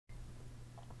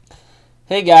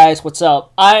Hey guys, what's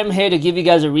up? I'm here to give you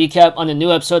guys a recap on the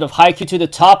new episode of Haikyuu to the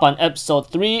Top on episode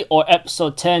 3 or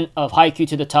episode 10 of Haikyuu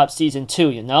to the Top season 2,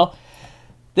 you know?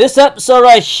 This episode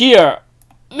right here,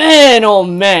 man oh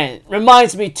man,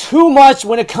 reminds me too much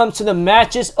when it comes to the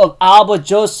matches of Aoba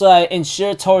Josai and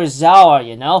Shiratorizawa,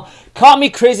 you know? Caught me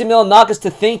crazy Milonakis to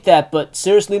think that, but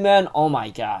seriously man, oh my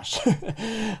gosh.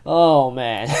 Oh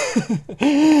man.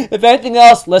 If anything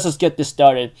else, let's just get this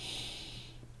started.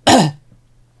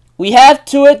 We have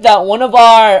to it that one of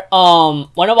the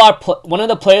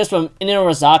players from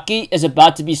Inarizaki is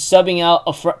about to be subbing out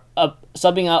a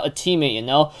teammate. You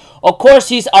know, of course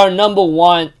he's our number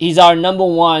one. He's our number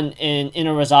one in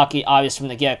Inarizaki, obvious from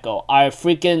the get go. Our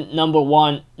freaking number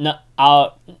one.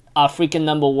 Our freaking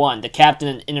number one, the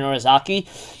captain in Inarizaki.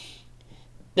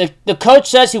 The coach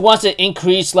says he wants to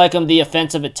increase the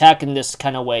offensive attack in this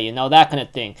kind of way. You know, that kind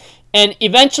of thing. And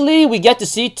eventually we get to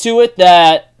see to it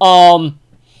that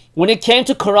when it came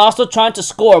to Karasu trying to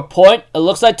score a point, it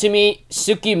looks like to me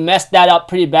Suki messed that up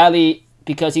pretty badly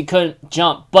because he couldn't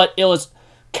jump. But it was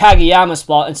Kageyama's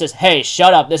fault and says, hey,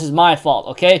 shut up, this is my fault,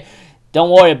 okay?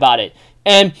 Don't worry about it.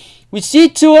 And we see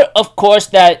to it, of course,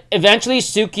 that eventually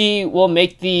Suki will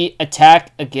make the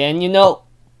attack again, you know,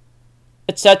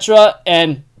 etc.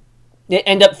 And they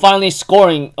end up finally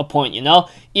scoring a point, you know?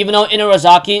 Even though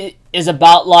Inarizaki is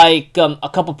about a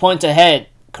couple points ahead,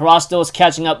 Karasu is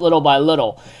catching up little by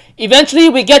little. Eventually,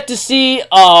 we get to see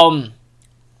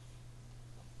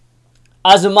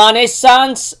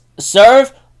Azumane-san's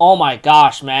serve. Oh my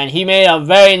gosh, man. He made a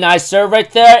very nice serve right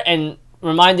there and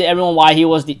reminded everyone why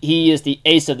he is the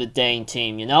ace of the dang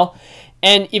team, you know?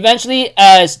 And eventually,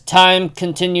 as time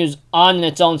continues on in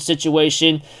its own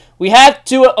situation, we have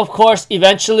to, of course,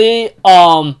 eventually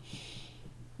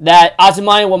that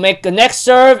Azumane will make the next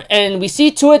serve, and we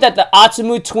see to it that the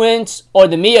Atsumu twins or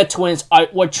the Miya twins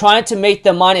were trying to make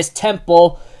the minus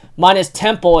tempo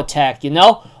attack, you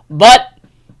know. But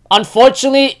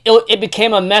unfortunately, it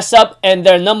became a mess up, and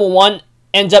their number one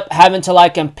ends up having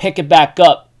to pick it back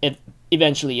up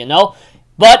eventually, you know.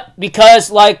 But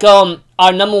because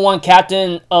our number one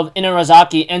captain of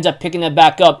Inarizaki ends up picking it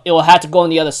back up, it will have to go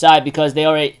on the other side because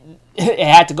it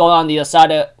had to go on the other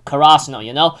side of Karasuno,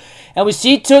 you know. And we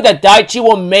see too that Daichi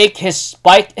will make his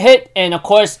spike hit, and of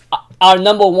course the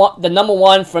number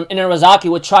one from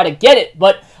Inarizaki would try to get it,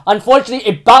 but unfortunately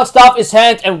it bounced off his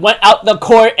hands and went out the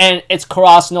court, and it's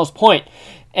Karasuno's point,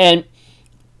 and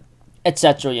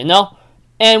etc. You know.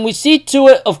 And we see to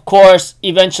it, of course,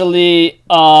 eventually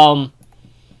they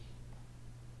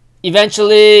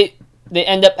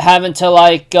end up having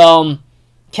to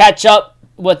catch up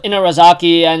with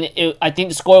Inarizaki, and I think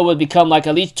the score would become at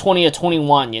least 20 or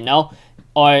 21, you know,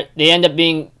 or they end up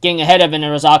getting ahead of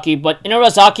Inarizaki. But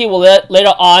Inarizaki will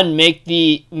later on make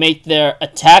their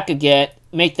attack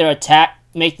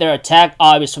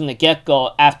obvious from the get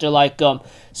go after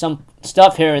some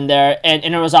stuff here and there, and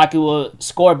Inarizaki will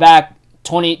score back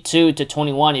 22 to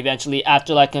 21 eventually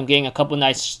after getting a couple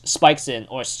nice spikes in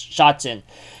or shots in.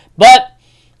 But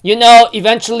you know,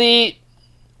 eventually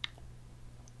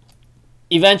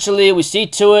we see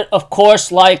to it, of course,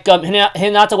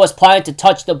 Hinata was planning to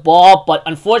touch the ball, but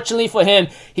unfortunately for him,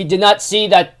 he did not see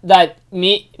that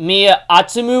Miya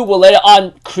Atsumu will later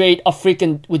on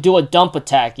would do a dump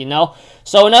attack, you know?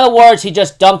 So in other words, he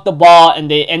just dunked the ball and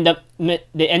they end up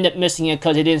missing it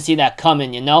because he didn't see that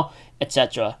coming, you know?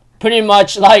 Etc. Pretty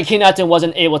much Hinata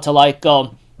wasn't able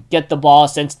to get the ball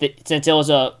since it was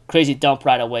a crazy dump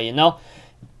right away, you know?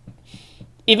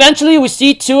 Eventually, we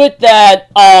see to it that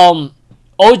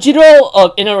Ojiro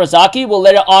of Inarizaki will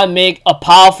later on make a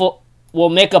powerful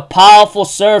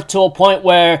serve to a point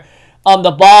where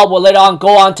the ball will later on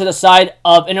go onto the side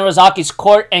of Inarizaki's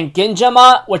court, and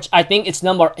Ginjama, which I think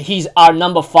he's our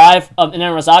number 5 of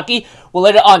Inarizaki, will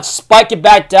later on spike it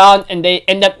back down, and they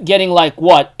end up getting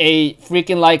a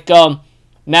freaking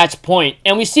match point.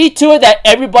 And we see to it that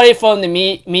everybody from the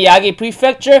Miyagi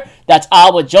Prefecture, that's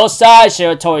Aoba Josai,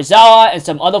 Shiratorizawa, and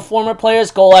some other former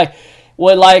players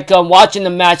we're watching the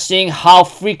match, seeing how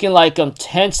freaking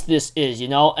tense this is, you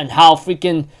know, and how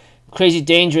freaking crazy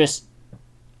dangerous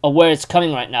of where it's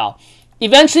coming right now.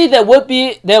 Eventually, there will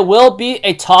be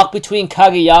a talk between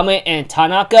Kageyama and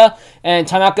Tanaka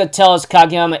tells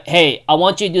Kageyama, "Hey, I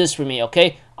want you to do this for me,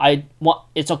 okay?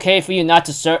 It's okay for you not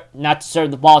to serve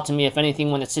the ball to me, if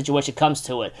anything, when the situation comes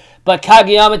to it." But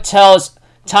Kageyama tells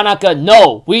Tanaka,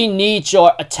 "No, we need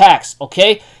your attacks,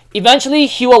 okay?" Eventually,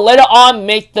 he will later on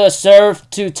make the serve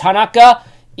to Tanaka,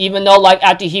 even though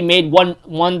after he made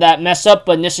one that mess up,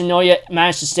 but Nishinoya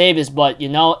managed to save his butt, you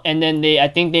know. And then I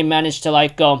think they managed to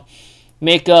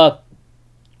make a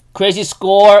crazy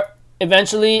score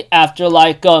eventually after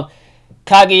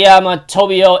Kageyama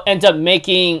Tobio ends up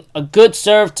making a good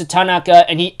serve to Tanaka,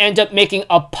 and he ends up making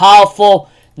a powerful,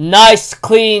 nice,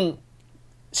 clean,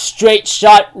 straight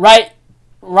shot right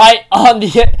on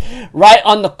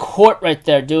the court right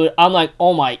there, dude. I'm like,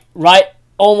 oh my,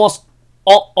 almost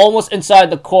inside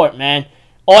the court, man.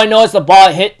 All I know is the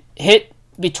ball hit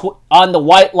between on the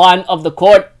white line of the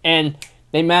court, and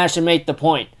they managed to make the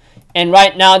point. And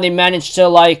right now they managed to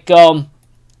like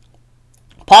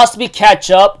possibly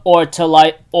catch up, or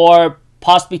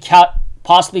possibly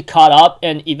caught up,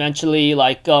 and eventually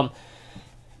like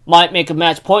might make a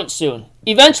match point soon.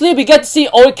 Eventually, we get to see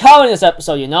Oikawa in this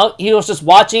episode, you know? He was just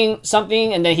watching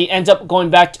something, and then he ends up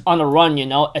going back on a run, you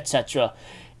know, etc.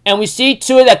 And we see,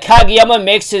 too, that Kageyama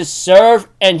makes his serve,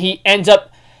 and he ends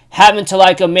up having to,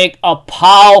 like, make a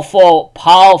powerful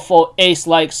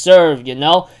ace-like serve, you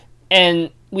know?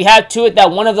 And we have, to it, that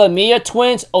one of the Miya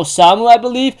twins, Osamu, I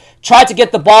believe, tried to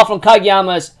get the ball from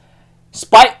Kageyama's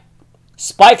spike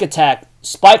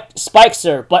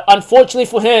serve. But unfortunately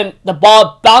for him, the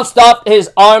ball bounced off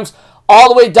his arms all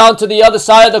the way down to the other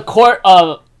side of the court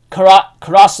of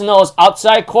Karasuno's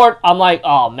outside court. I'm like,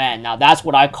 oh man, now that's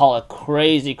what I call a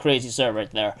crazy serve right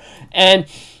there. And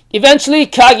eventually,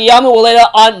 Kageyama will later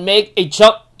on make a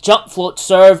jump float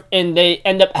serve, and they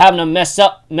end up having a mess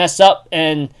up,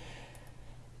 and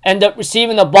end up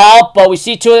receiving the ball. But we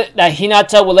see to it that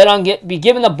Hinata will later on be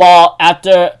given the ball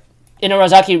after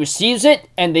Inarizaki receives it,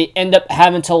 and they end up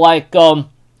having to like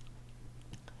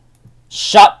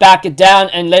shot back it down,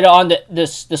 and later on the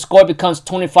score becomes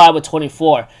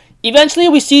 25-24. Eventually,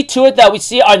 we see to it that we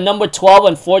see our number 12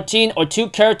 and 14, or two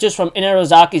characters from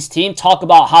Inarizaki's team, talk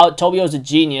about how Tobio's a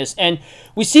genius. And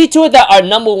we see to it that our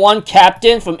number 1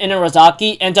 captain from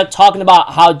Inarizaki ends up talking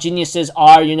about how geniuses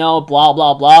are, you know, blah,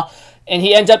 blah, blah. And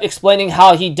he ends up explaining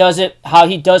how he does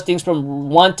things from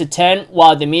 1 to 10,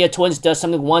 while the Miya twins does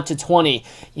something 1 to 20,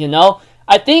 you know?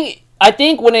 I think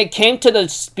when it came to the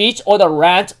speech or the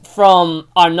rant from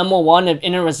our number 1 of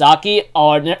Inarizaki,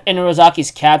 or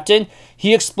Inarizaki's captain,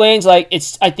 he explains like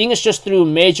I think it's just through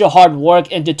major hard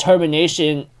work and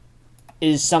determination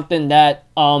is something that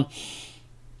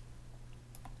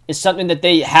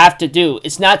they have to do.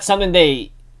 It's not something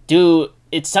they do.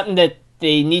 It's something that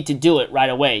they need to do it right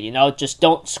away. You know, just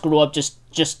don't screw up.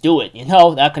 Just do it. You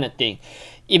know, that kind of thing.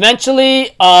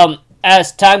 Eventually,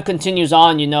 as time continues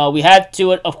on, you know, we had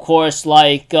to it, of course,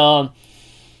 like,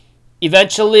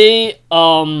 eventually,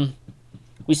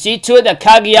 we see to it that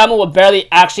Kageyama would barely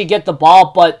actually get the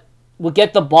ball, but would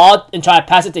get the ball and try to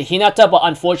pass it to Hinata, but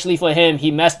unfortunately for him, he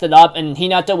messed it up, and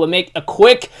Hinata would make a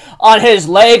quick on his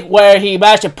leg where he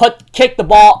managed to kick the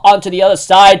ball onto the other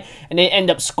side, and they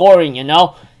end up scoring, you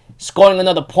know, scoring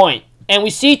another point. And we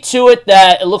see to it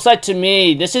that it looks like to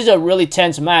me, this is a really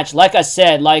tense match. Like I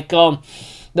said, like, the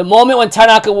moment when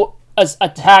Tanaka's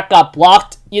attack got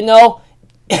blocked, you know,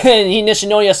 and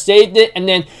Nishinoya saved it, and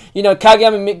then, you know,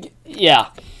 Kageyama,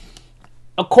 yeah.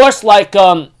 Of course, like,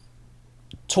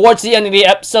 towards the end of the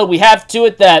episode, we have to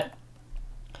it that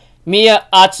Miya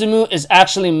Atsumu is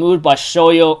actually moved by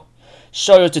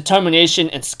Shoyo's determination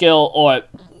and skill, or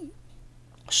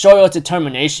Shoyo's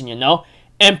determination, you know.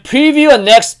 And preview the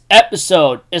next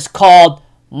episode is called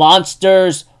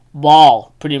Monsters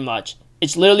Ball, pretty much.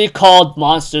 It's literally called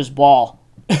Monsters Ball.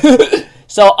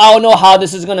 So I don't know how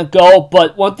this is going to go,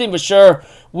 but one thing for sure,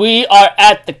 we are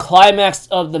at the climax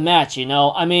of the match, you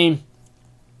know. I mean,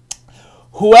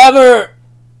 whoever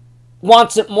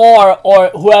wants it more, or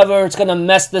whoever is going to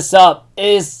mess this up,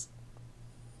 is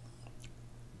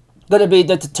going to be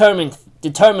the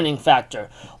determining factor.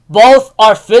 Both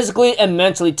are physically and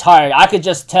mentally tired. I could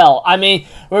just tell. I mean, it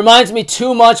reminds me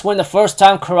too much when the first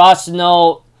time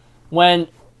Karasuno, when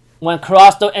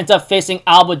Karasuno ends up facing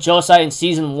Alba Josai in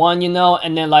Season 1, you know,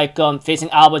 and then, like, facing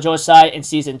Alba Josai in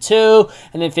Season 2,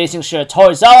 and then facing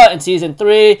Shiratorizawa in Season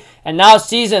 3, and now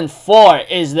Season 4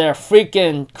 is their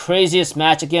freaking craziest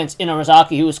match against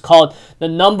Inarizaki, who is called the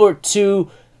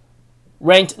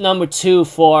ranked number 2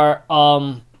 for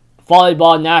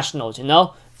volleyball nationals, you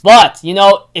know? But, you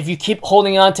know, if you keep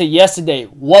holding on to yesterday,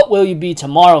 what will you be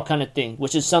tomorrow kind of thing,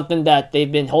 which is something that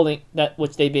they've been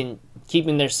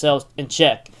keeping themselves in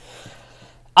check.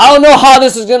 I don't know how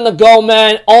this is going to go,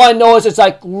 man. All I know is it's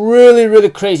like really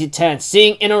crazy tense.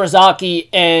 Seeing Inarizaki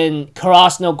and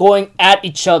Karasuno going at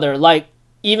each other. Like,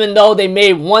 even though they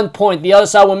made 1 point, the other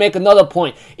side will make another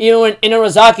point. Even when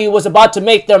Inarizaki was about to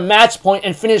make their match point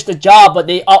and finish the job, but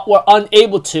they were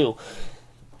unable to.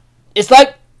 It's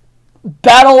like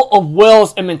battle of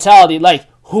wills and mentality. Like,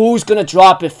 who's going to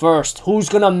drop it first? Who's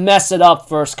going to mess it up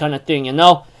first kind of thing, you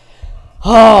know?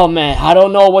 Oh, man, I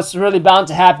don't know what's really bound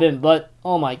to happen, but,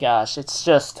 oh my gosh, it's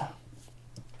just...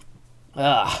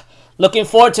 Looking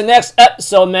forward to next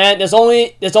episode, man. There's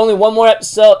only one more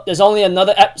episode. There's only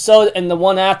another episode and the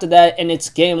one after that, and it's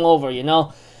game over, you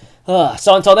know?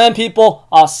 So until then, people,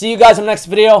 I'll see you guys in the next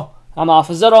video. I'm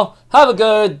Alpha Zero. Have a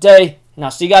good day, and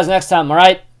I'll see you guys next time,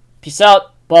 alright? Peace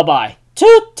out. Bye-bye.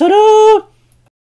 Toot-toot-toot!